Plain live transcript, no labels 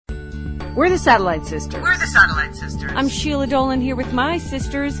We're the Satellite Sisters. We're the Satellite Sisters. I'm Sheila Dolan here with my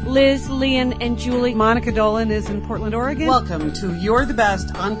sisters, Liz, Leanne, and Julie. Monica Dolan is in Portland, Oregon. Welcome to You're the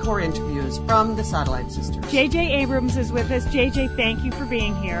Best Encore interviews from the Satellite Sisters. JJ Abrams is with us. JJ, thank you for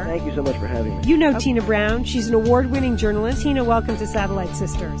being here. Thank you so much for having me. You know Tina Brown. She's an award-winning journalist. Tina, welcome to Satellite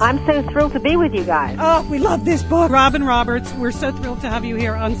Sisters. I'm so thrilled to be with you guys. Oh, we love this book. Robin Roberts, we're so thrilled to have you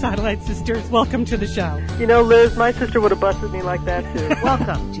here on Satellite Sisters. Welcome to the show. You know, Liz, my sister would have busted me like that, too.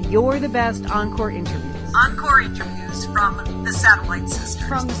 Welcome to You're the Best Encore interviews. Encore interviews from the Satellite Sisters.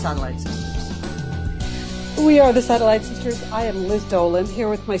 From the Satellite Sisters. We are the Satellite Sisters. I am Liz Dolan here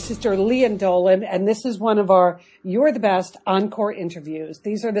with my sister Leanne Dolan, and this is one of our You're the Best Encore interviews.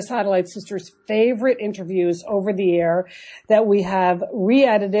 These are the Satellite Sisters' favorite interviews over the air that we have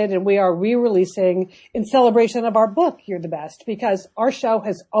re-edited and we are re-releasing in celebration of our book, You're the Best, because our show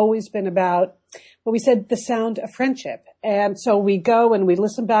has always been about, well, we said the sound of friendship. And so we go and we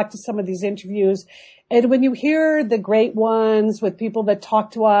listen back to some of these interviews. And when you hear the great ones with people that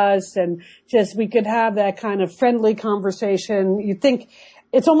talk to us and just we could have that kind of friendly conversation, you think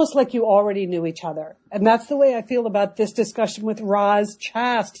it's almost like you already knew each other. And that's the way I feel about this discussion with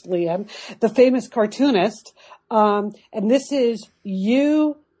Chast, Liam, the famous cartoonist. And this is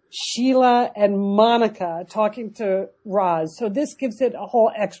you, Sheila, and Monica talking to Roz. So this gives it a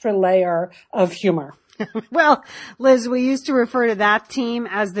whole extra layer of humor. Well, Liz, we used to refer to that team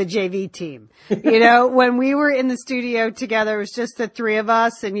as the JV team. You know, when we were in the studio together, it was just the three of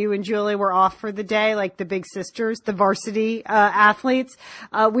us, and you and Julie were off for the day, like the big sisters, the varsity athletes.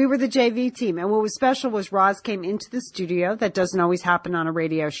 We were the JV team. And what was special was Roz came into the studio. That doesn't always happen on a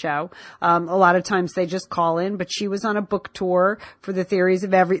radio show. A lot of times they just call in, but she was on a book tour for the Theory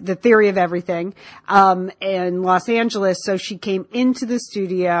of Everything, in Los Angeles. So she came into the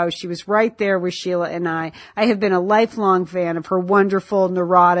studio. She was right there with Sheila and I have been a lifelong fan of her wonderful,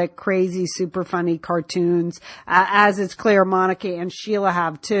 neurotic, crazy, super funny cartoons, as it's clear Monica and Sheila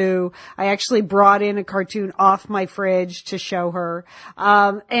have too. I actually brought in a cartoon off my fridge to show her.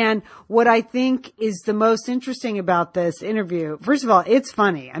 And what I think is the most interesting about this interview, first of all, it's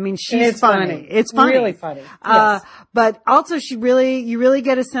funny. I mean, she's funny. It's funny. Really funny. Yes. But also you really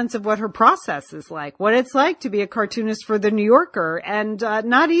get a sense of what her process is like, what it's like to be a cartoonist for the New Yorker, and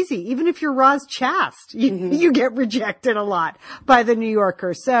not easy. Even if you're Roz Chast, you get rejected a lot by the New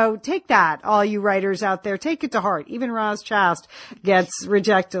Yorker. So take that, all you writers out there, take it to heart. Even Roz Chast gets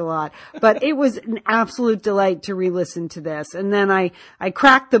rejected a lot. But it was an absolute delight to re-listen to this. And then I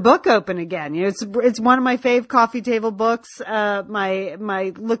cracked the book open again. You know, it's one of my fave coffee table books.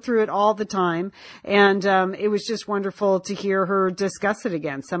 My look through it all the time. And, it was just wonderful to hear her discuss it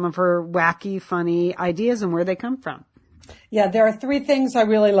again. Some of her wacky, funny ideas and where they come from. Yeah, there are three things I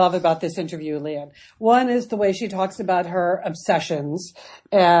really love about this interview, Leanne. One is the way she talks about her obsessions,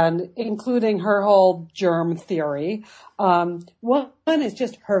 and including her whole germ theory. One is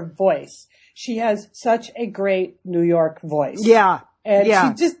just her voice. She has such a great New York voice. Yeah. And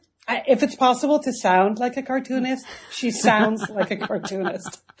she just, if it's possible to sound like a cartoonist, she sounds like a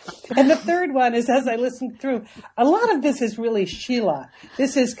cartoonist. And the third one is, as I listened through, a lot of this is really Sheila.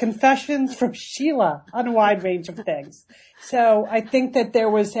 This is confessions from Sheila on a wide range of things. So I think that there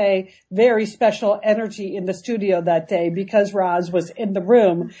was a very special energy in the studio that day because Roz was in the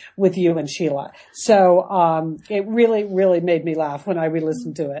room with you and Sheila. So it really, really made me laugh when I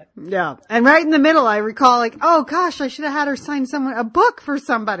re-listened to it. Yeah. And right in the middle, I recall like, oh gosh, I should have had her sign a book for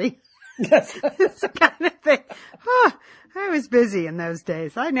somebody. Yes. It's the kind of thing. Oh, I was busy in those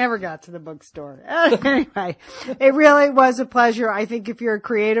days. I never got to the bookstore. Anyway, it really was a pleasure. I think if you're a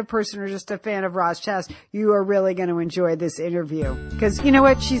creative person or just a fan of Roz Chast, you are really going to enjoy this interview. Because you know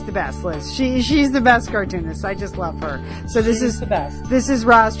what? She's the best, Liz. She's the best cartoonist. I just love her. So this is the best. This is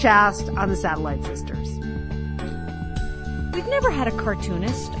Roz Chast on the Satellite Sisters. We've never had a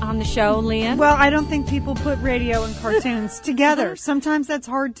cartoonist on the show, Leanne. Well, I don't think people put radio and cartoons together. Sometimes that's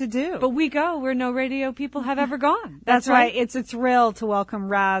hard to do. But we go where no radio people have ever gone. That's right. It's a thrill to welcome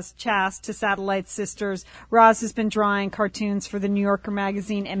Roz Chast to Satellite Sisters. Roz has been drawing cartoons for the New Yorker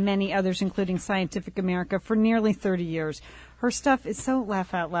magazine and many others, including Scientific America, for nearly 30 years. Her stuff is so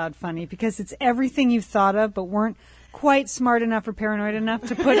laugh out loud funny because it's everything you thought of but weren't quite smart enough or paranoid enough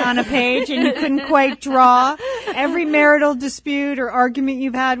to put on a page, and you couldn't quite draw. Every marital dispute or argument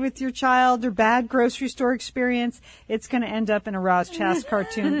you've had with your child or bad grocery store experience, it's going to end up in a Roz Chast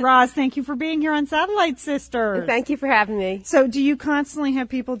cartoon. Roz, thank you for being here on Satellite Sisters. Thank you for having me. So do you constantly have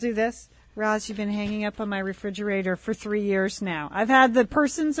people do this? Roz, you've been hanging up on my refrigerator for 3 years now. I've had the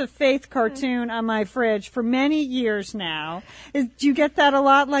Persons of Faith cartoon on my fridge for many years now. Do you get that a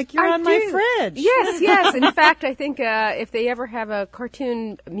lot? Like, you're on my fridge. Yes. In fact, I think if they ever have a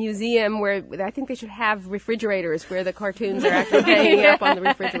cartoon museum where I think they should have refrigerators where the cartoons are actually hanging up on the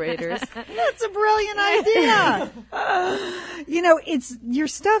refrigerators. That's a brilliant idea. Your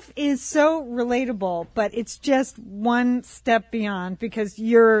stuff is so relatable, but it's just one step beyond because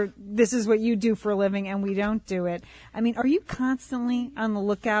this is what you do for a living and we don't do it. I mean, are you constantly on the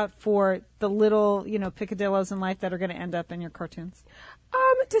lookout for the little, picadillos in life that are going to end up in your cartoons?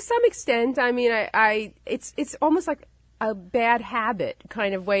 To some extent. I mean, it's almost like a bad habit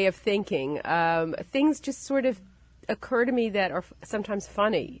kind of way of thinking. Things just sort of occur to me that are sometimes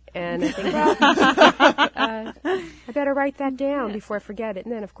funny, and I think, well, I better write that down before I forget it.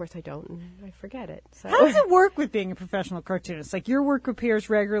 And then, of course, I don't, and I forget it. So. How does it work with being a professional cartoonist? Like, your work appears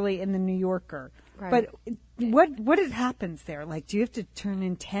regularly in the New Yorker, right. But what happens there? Like, do you have to turn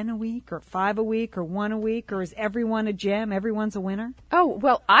in 10 a week, or 5 a week, or 1 a week, or is everyone a gem? Everyone's a winner? Oh,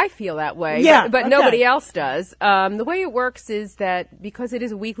 well, I feel that way, yeah, but okay. Nobody else does. The way it works is that because it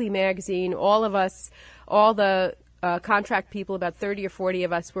is a weekly magazine, all of us, all the contract people, about 30 or 40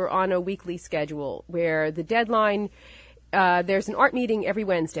 of us, were on a weekly schedule where the deadline, there's an art meeting every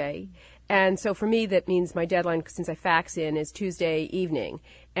Wednesday. And so for me, that means my deadline, since I fax in, is Tuesday evening.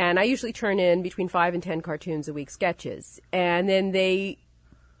 And I usually turn in between 5 and 10 cartoons a week, sketches. And then they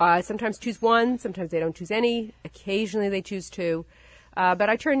sometimes choose one, sometimes they don't choose any. Occasionally they choose 2.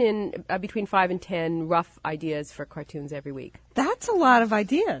 But I turn in between 5 and 10 rough ideas for cartoons every week. That's a lot of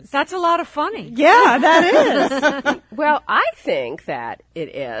ideas. That's a lot of funny. Yeah, that is. Well, I think that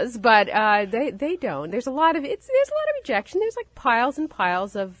it is, but they don't. There's a lot of rejection. There's like piles and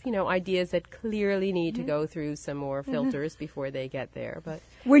piles of ideas that clearly need to go through some more filters before they get there. But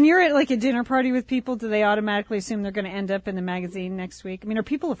when you're at like a dinner party with people, do they automatically assume they're going to end up in the magazine next week? I mean, are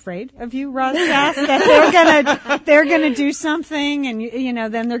people afraid of you, Roz Chast, that they're gonna do something, and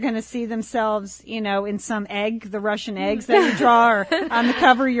then they're gonna see themselves, in some egg, the Russian eggs that you draw, or on the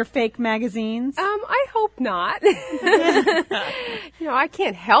cover of your fake magazines? I hope not. I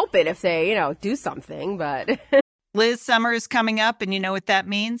can't help it if they, do something, but. Liz, summer is coming up, and you know what that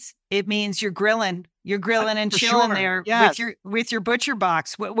means? It means you're grilling. You're grilling and chilling there with your butcher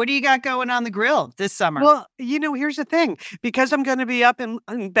box. What do you got going on the grill this summer? Well, here's the thing. Because I'm going to be up in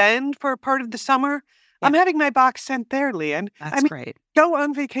Bend for part of the summer, I'm having my box sent there, Leanne. That's great. Go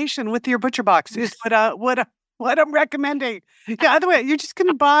on vacation with your butcher box is what I'm recommending. Yeah, other way, you're just going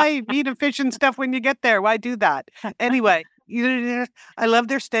to buy meat and fish and stuff when you get there. Why do that? Anyway, I love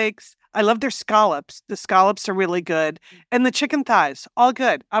their steaks. I love their scallops. The scallops are really good. And the chicken thighs, all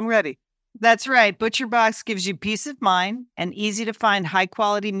good. I'm ready. That's right. Butcher Box gives you peace of mind and easy to find high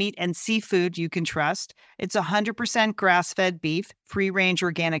quality meat and seafood you can trust. It's 100% grass-fed beef, free-range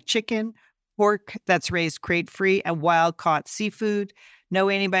organic chicken, pork that's raised crate-free, and wild-caught seafood. No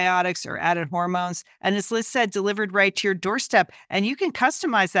antibiotics or added hormones. And as Liz said, delivered right to your doorstep. And you can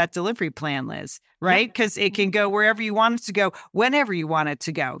customize that delivery plan, Liz, right? Because it can go wherever you want it to go, whenever you want it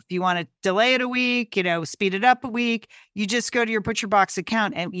to go. If you want to delay it a week, speed it up a week, you just go to your ButcherBox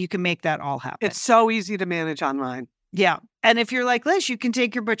account and you can make that all happen. It's so easy to manage online. Yeah. And if you're like Liz, you can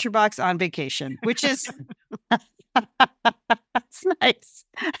take your ButcherBox on vacation, which is... That's nice.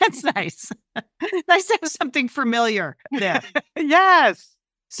 That's nice. Nice to have something familiar there. Yes.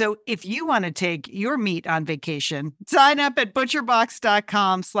 So if you want to take your meat on vacation, sign up at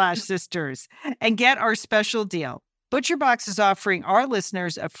butcherbox.com/sisters and get our special deal. ButcherBox is offering our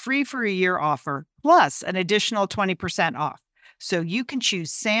listeners a free for a year offer plus an additional 20% off. So you can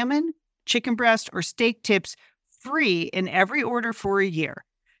choose salmon, chicken breast, or steak tips free in every order for a year.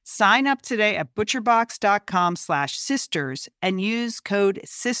 Sign up today at butcherbox.com/sisters and use code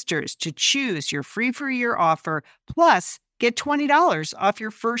SISTERS to choose your free for a year offer, plus get $20 off your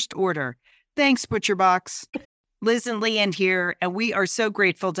first order. Thanks, ButcherBox. Liz and Leanne here, and we are so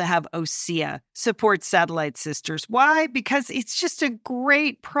grateful to have OSEA support Satellite Sisters. Why? Because it's just a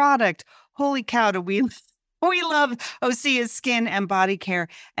great product. Holy cow, do we love OSEA's skin and body care.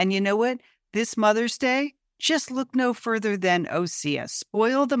 And you know what? This Mother's Day, just look no further than OSEA.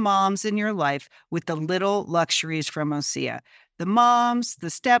 Spoil the moms in your life with the little luxuries from OSEA. The moms, the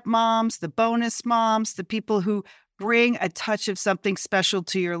stepmoms, the bonus moms, the people who bring a touch of something special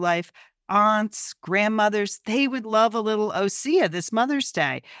to your life, aunts, grandmothers, they would love a little OSEA this Mother's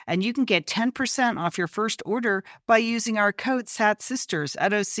Day. And you can get 10% off your first order by using our code SATSisters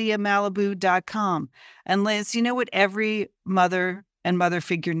at OSEAMalibu.com. And Liz, you know what every mother and mother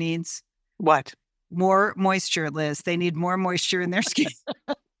figure needs? What? More moisture, Liz. They need more moisture in their skin.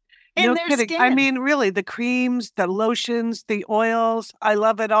 in No their kidding. skin. I mean, really, the creams, the lotions, the oils, I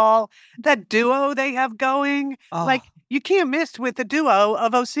love it all. That duo they have going, like, you can't miss with the duo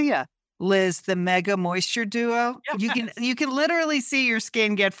of Osea. Liz, the Mega Moisture Duo. Yes. You can literally see your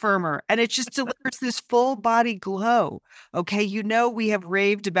skin get firmer, and it just delivers this full body glow. Okay, we have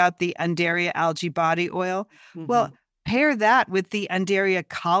raved about the Undaria Algae Body Oil. Well, pair that with the Undaria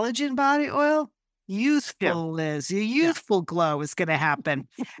Collagen Body Oil. Youthful, Liz. A youthful glow is going to happen.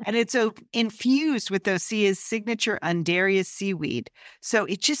 And it's infused with Osea's signature Undaria seaweed. So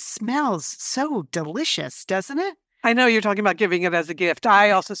it just smells so delicious, doesn't it? I know you're talking about giving it as a gift.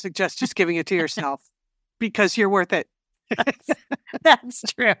 I also suggest just giving it to yourself because you're worth it. That's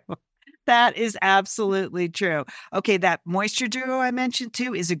true. That is absolutely true. Okay, that Moisture Duo I mentioned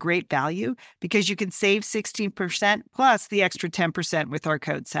too is a great value because you can save 16% plus the extra 10% with our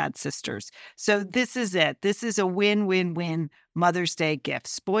code SADSisters. So this is it. This is a win-win-win Mother's Day gift.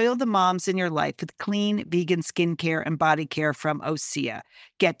 Spoil the moms in your life with clean vegan skincare and body care from Osea.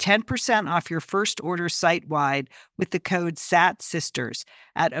 Get 10% off your first order site-wide with the code SADSisters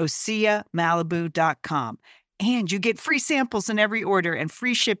at OseaMalibu.com. And you get free samples in every order and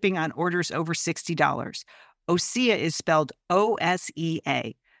free shipping on orders over $60. Osea is spelled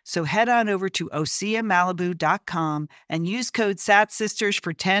O-S-E-A. So head on over to OseaMalibu.com and use code SADSisters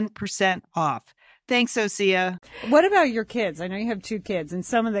for 10% off. Thanks, Osea. What about your kids? I know you have 2 kids, and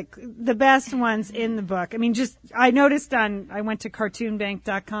some of the best ones in the book. I mean, I noticed I went to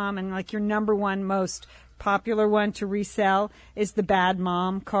cartoonbank.com, and like your number one most popular one to resell is the Bad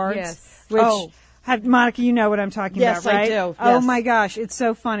Mom cards. Yes. Which Monica, you know what I'm talking about, right? Yes, I do. Oh Yes. my gosh, it's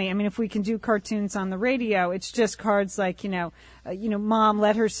so funny. I mean, if we can do cartoons on the radio, it's just cards like, Mom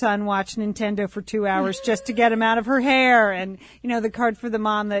let her son watch Nintendo for 2 hours just to get him out of her hair, and the card for the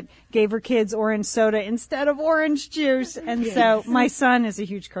mom that gave her kids orange soda instead of orange juice. And so my son is a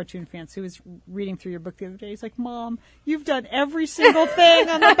huge cartoon fan, so he was reading through your book the other day. He's like, Mom, you've done every single thing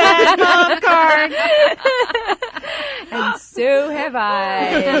on the Bad Mom card. And so have I.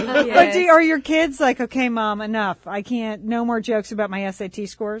 Yes. But are your kids like, okay, Mom, enough. No more jokes about my SAT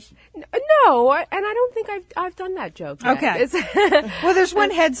scores? No, and I don't think I've done that joke yet. Okay. Well, there's one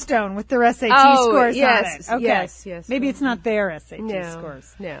headstone with their SAT scores on it. Okay. Yes. Maybe it's not their SAT No,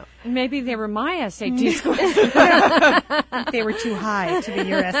 scores. No. Maybe they were my SAT scores. They were too high to be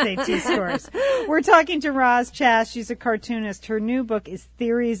your SAT scores. We're talking to Roz Chast. She's a cartoonist. Her new book is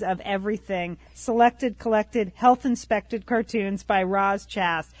Theories of Everything, Selected, Collected, Health-Inspected Cartoons by Roz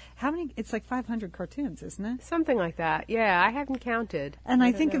Chast. How many? It's like 500 cartoons, isn't it? Something like that. Yeah, I haven't counted. And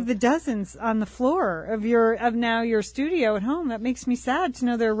I think of the dozens on the floor of now your studio at home. That makes me sad to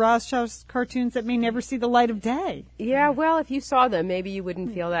know there are Roz Chast cartoons that may never see the light of day. Yeah, well, if you saw them, maybe you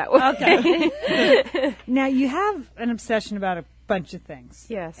wouldn't feel that way. Okay. Now, you have an obsession about a bunch of things.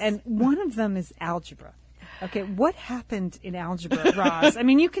 Yes. And one of them is algebra. Okay, what happened in algebra, Roz? I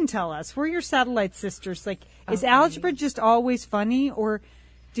mean, you can tell us. We're your satellite sisters. Like, is algebra just always funny, or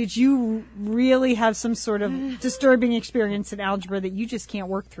did you really have some sort of disturbing experience in algebra that you just can't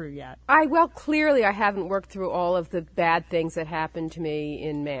work through yet? Clearly I haven't worked through all of the bad things that happened to me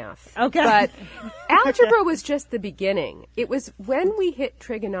in math. Okay. But algebra was just the beginning. It was when we hit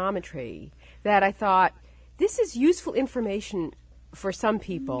trigonometry that I thought, this is useful information for some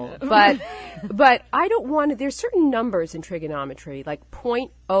people, but I don't want to. There's certain numbers in trigonometry, like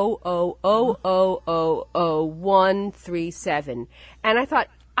 0.000000137, and I thought,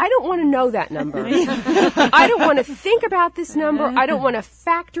 I don't want to know that number. I don't want to think about this number. I don't want to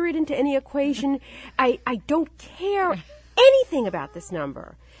factor it into any equation. I don't care anything about this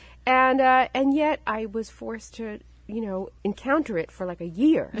number, and yet I was forced to encounter it for like a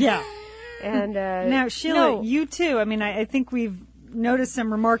year. Yeah. And now, Sheila, you too. I mean, I think we've noticed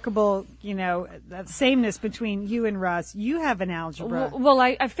some remarkable, sameness between you and Roz. You have an algebra. Well,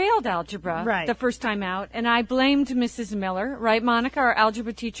 I failed algebra Right. the first time out, and I blamed Mrs. Miller, right, Monica, our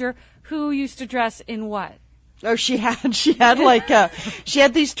algebra teacher, who used to dress in what? Oh, she had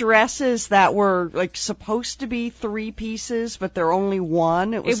these dresses that were like supposed to be 3 pieces, but they're only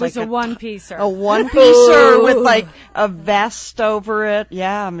one. It was a like one-piecer. a one-piecer with like a vest over it.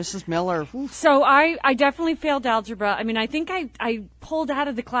 Yeah, Mrs. Miller. Oof. So I definitely failed algebra. I mean, I think I pulled out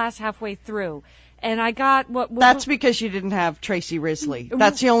of the class halfway through. And I got what That's because you didn't have Tracy Risley.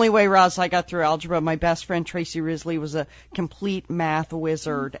 That's the only way, Roz, I got through algebra. My best friend Tracy Risley was a complete math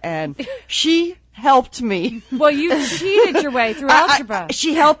wizard, and she helped me. Well, you cheated your way through algebra.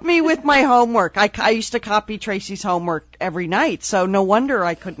 She helped me with my homework. I used to copy Tracy's homework every night, so no wonder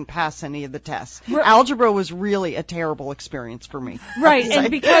I couldn't pass any of the tests. Algebra was really a terrible experience for me. Right, and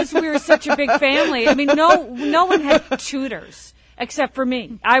because we were such a big family, I mean, no one had tutors. except for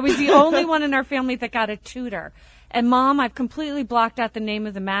me. I was the only one in our family that got a tutor. And Mom, I've completely blocked out the name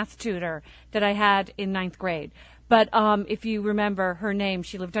of the math tutor that I had in 9th grade. But if you remember her name,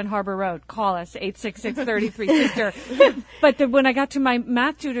 she lived on Harbor Road. Call us, 866-33-SISTER. But when I got to my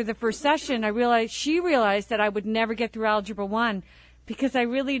math tutor the first session, she realized that I would never get through Algebra 1 because I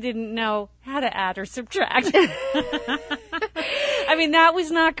really didn't know how to add or subtract. I mean, that was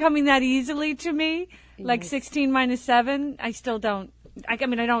not coming that easily to me. Like 16 minus 7, I still don't. I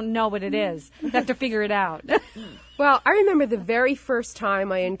don't know what it is. I have to figure it out. Well, I remember the very first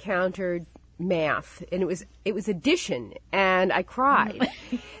time I encountered math, and it was addition, and I cried.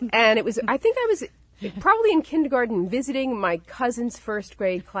 And I think I was probably in kindergarten visiting my cousin's first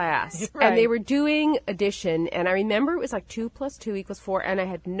grade class, right. And they were doing addition, and I remember it was like 2 + 2 = 4, and I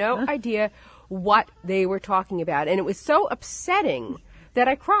had no idea what they were talking about, and it was so upsetting that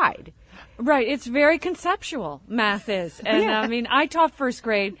I cried. Right. It's very conceptual, math is. And I mean, I taught first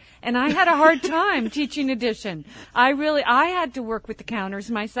grade and I had a hard time teaching addition. I had to work with the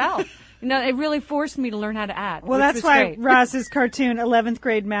counters myself. It really forced me to learn how to add. Well, that's why Roz's cartoon, 11th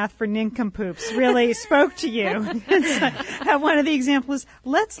grade math for nincompoops, really spoke to you. One of the examples,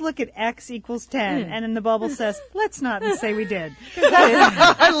 let's look at x = 10. And then the bubble says, let's not, and say we did.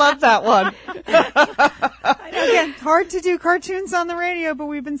 I love that one. Again, hard to do cartoons on the radio, but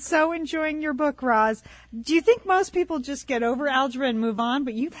we've been so enjoying your book, Roz. Do you think most people just get over algebra and move on?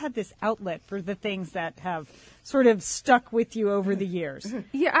 But you've had this outlet for the things that have sort of stuck with you over the years.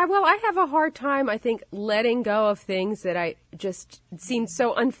 Yeah, I have a hard time, I think, letting go of things that I just seemed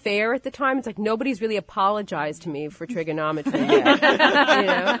so unfair at the time. It's like nobody's really apologized to me for trigonometry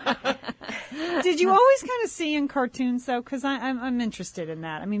yet. Did you always kind of see in cartoons, though? Because I'm interested in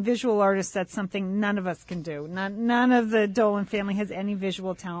that. I mean, visual artists, that's something none of us can do. None of the Dolan family has any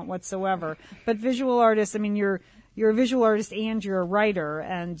visual talent whatsoever. But visual artists, I mean, you're a visual artist and you're a writer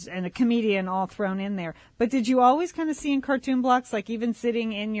and a comedian all thrown in there. But did you always kind of see in cartoon blocks, like even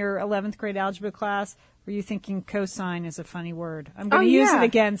sitting in your 11th grade algebra class, were you thinking cosine is a funny word? I'm going to use it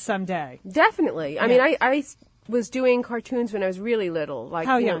again someday. Definitely. I mean, I was doing cartoons when I was really little, like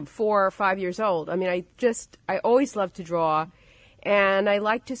How young? 4 or 5 years old. I mean, I always loved to draw. And I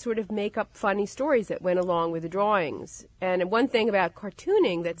like to sort of make up funny stories that went along with the drawings. And one thing about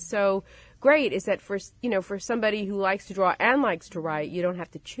cartooning that's so great is that for somebody who likes to draw and likes to write, you don't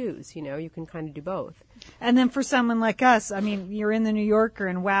have to choose. You can kind of do both. And then for someone like us, I mean, you're in the New Yorker,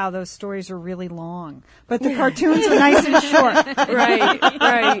 and wow, those stories are really long. But the cartoons are nice and short.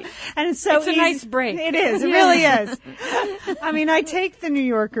 Right. And it's so It's a nice break. It is. It really is. I mean, I take the New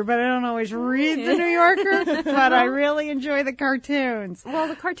Yorker, but I don't always read the New Yorker, but I really enjoy the cartoons. Well,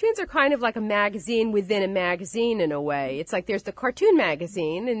 the cartoons are kind of like a magazine within a magazine in a way. It's like there's the cartoon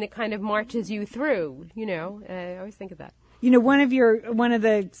magazine, and it kind of marches you through, I always think of that. One of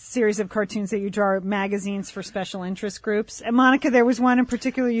the series of cartoons that you draw are magazines for special interest groups. And Monica, there was one in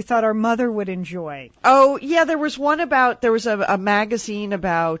particular you thought our mother would enjoy. Oh, yeah, there was a magazine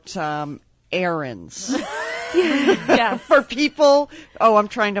about errands. Yeah. For people. Oh, I'm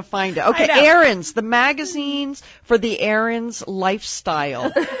trying to find it. Okay, errands. The magazines for the errands lifestyle.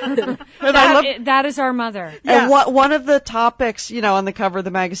 That is our mother. And one of the topics, on the cover of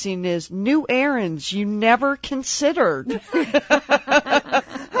the magazine is new errands you never considered.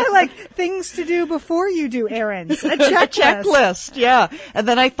 I like things to do before you do errands. A checklist, yeah. And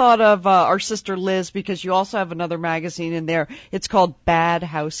then I thought of our sister Liz, because you also have another magazine in there. It's called Bad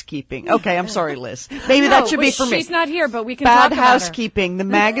Housekeeping. Okay, I'm sorry, Liz. Maybe that should be for me. She's not here, but we can Bad talk about Housekeeping, the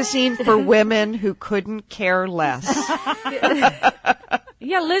magazine for women who couldn't care less.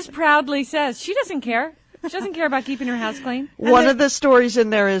 Yeah, Liz proudly says she doesn't care. She doesn't care about keeping her house clean. One of the stories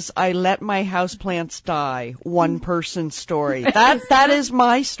in there is, I let my houseplants die. One person story. That is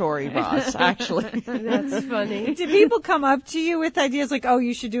my story, Roz, actually. That's funny. Do people come up to you with ideas like, oh,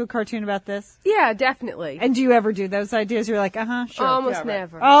 you should do a cartoon about this? Yeah, definitely. And do you ever do those ideas? You're like, sure. Almost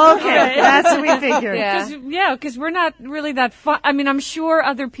never. Okay, that's what we figured. Because we're not really that fun. I mean, I'm sure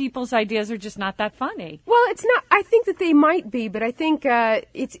other people's ideas are just not that funny. Well, it's not. I think that they might be, but I think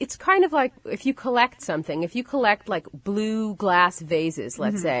it's kind of like if you collect something. If you collect like blue glass vases,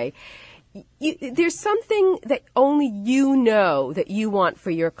 let's say, there's something that only you know that you want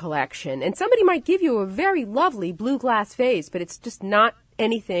for your collection. And somebody might give you a very lovely blue glass vase, but it's just not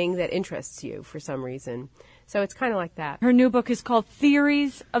anything that interests you for some reason. So it's kind of like that. Her new book is called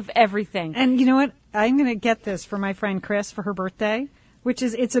Theories of Everything. And you know what? I'm going to get this for my friend Chris for her birthday.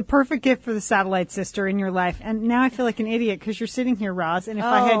 It's a perfect gift for the satellite sister in your life. And now I feel like an idiot because you're sitting here, Roz. And if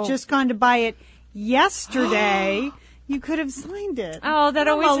I had just gone to buy it yesterday, You could have signed it. Oh, that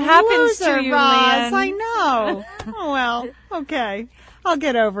I'm always a happens loser, to you, Roz. Leanne. I know. Oh, well, okay. I'll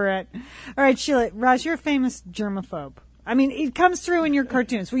get over it. All right, Sheila. Roz, you're a famous germaphobe. I mean, it comes through in your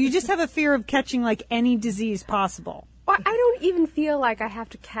cartoons where you just have a fear of catching, like, any disease possible. Well, I don't even feel like I have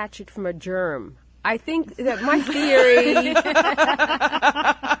to catch it from a germ. I think that my theory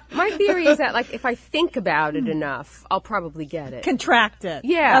is that, like, if I think about it enough, I'll probably get it. Contract it.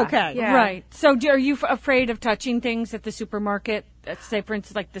 Yeah. Okay. Yeah. Right. So are you afraid of touching things at the supermarket? Say, for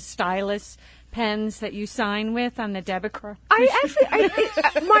instance, like the stylus pens that you sign with on the debit card?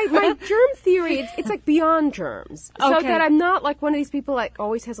 My germ theory, it's like beyond germs. So Okay. that I'm not like one of these people like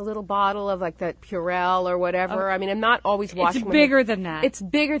always has a little bottle of like that Purell or whatever. I mean, I'm not always washing my bigger hands. than that. It's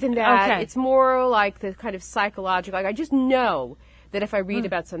bigger than that. Okay. It's more like the kind of psychological, like I just know that if I read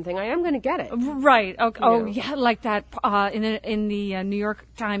about something, I am going to get it. Right. Okay. Oh, know. yeah, like that in the New York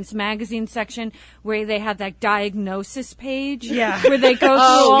Times Magazine section where they have that diagnosis page. Yeah. Where they go through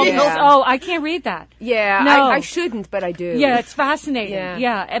all yeah. those. Oh, I can't read that. Yeah, No. I shouldn't, but I do. Yeah, it's fascinating. Yeah.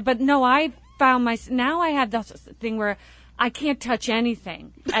 Yeah. But no, I found now I have this thing where I can't touch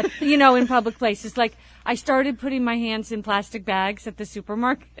anything in public places. Like I started putting my hands in plastic bags at the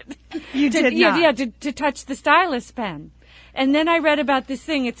supermarket. You did not. Yeah, to touch the stylus pen. And then I read about this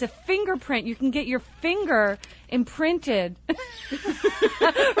thing. It's a fingerprint. You can get your finger imprinted.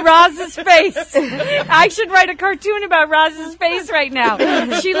 Roz's face. I should write a cartoon about Roz's face right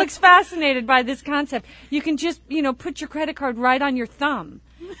now. She looks fascinated by this concept. You can just, put your credit card right on your thumb.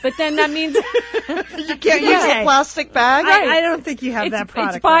 But then that means You can't use a plastic bag? I don't think you have that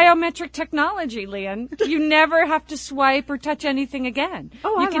product. It's biometric technology, Leanne. You never have to swipe or touch anything again.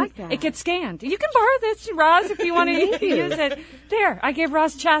 Oh, I like that. It gets scanned. You can borrow this, Roz, if you want to use it. There, I gave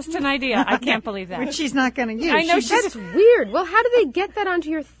Roz Chast an idea. I can't believe that. Which she's not going to use. I know That's weird. Well, how do they get that onto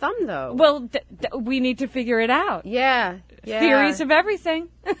your thumb, though? Well, we need to figure it out. Yeah. Theories of everything.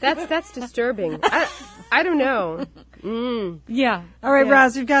 That's disturbing. I don't know. Yeah. All right,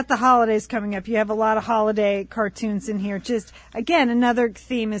 Roz, we've got the holidays coming up. You have a lot of holiday cartoons in here. Just, again, another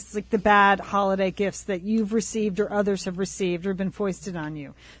theme is like the bad holiday gifts that you've received or others have received or been foisted on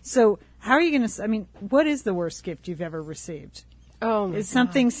you. So how are you going to, what is the worst gift you've ever received? Oh, my Is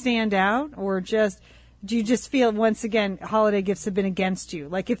something stand out or do you just feel, once again, holiday gifts have been against you?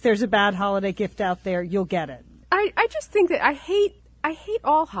 Like if there's a bad holiday gift out there, you'll get it. I just think that I hate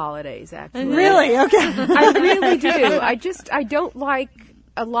all holidays, actually. Really? Okay. I really do. I don't like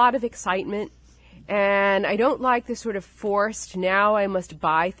a lot of excitement, and I don't like this sort of forced, now I must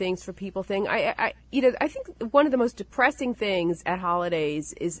buy things for people thing. I think one of the most depressing things at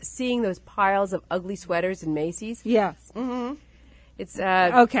holidays is seeing those piles of ugly sweaters in Macy's. Yes. Mm-hmm. It's,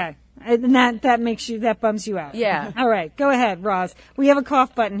 Okay. And that bums you out. Yeah. All right. Go ahead, Roz. We have a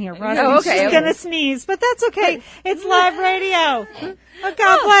cough button here. Roz, Oh, okay, she's going to sneeze, but that's okay. It's live radio. Oh,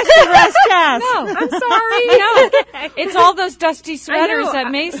 God bless you, Roz Chast. No, I'm sorry. No, it's all those dusty sweaters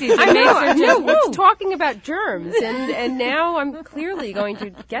at Macy's. I know. It makes her It's talking about germs, and now I'm clearly going to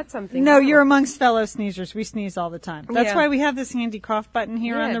get something. No, wrong. you're amongst fellow sneezers. We sneeze all the time. That's Yeah. why we have this handy cough button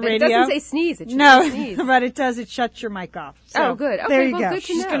here on the but radio. It doesn't say sneeze. It should No, say sneeze. but it does. It shuts your mic off. So, Oh, good. Okay, there you well, go. good to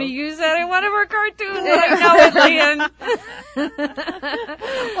She's know. going to use that in one of her cartoons. I know it, Leanne.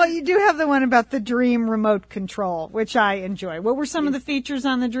 Well, you do have the one about the Dream remote control, which I enjoy. What were some of the features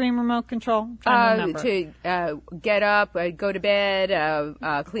on the Dream remote control? I'm trying to remember. To get up, go to bed,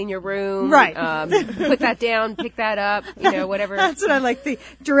 clean your room, Right. Put that down, pick that up, whatever. That's what I like. The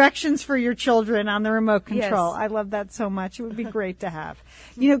directions for your children on the remote control. Yes. I love that so much. It would be great to have.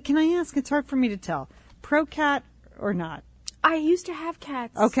 Can I ask? It's hard for me to tell. Pro cat or not? I used to have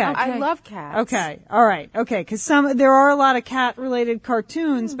cats. Okay. I love cats. Okay. All right. Okay. Because there are a lot of cat-related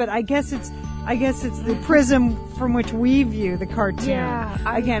cartoons, but I guess it's the prism from which we view the cartoon. Yeah,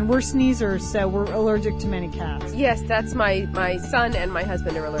 Again, we're sneezers, so we're allergic to many cats. Yes, that's my son and my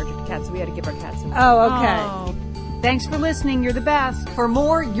husband are allergic to cats, so we had to give our cats some. Oh, okay. Oh. Thanks for listening. You're the best. For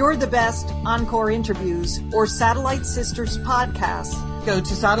more You're the Best encore interviews or Satellite Sisters podcasts, go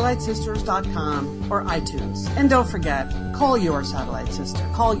to SatelliteSisters.com or iTunes. And don't forget, call your satellite sister.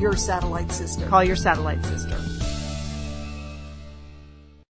 Call your satellite sister. Call your satellite sister.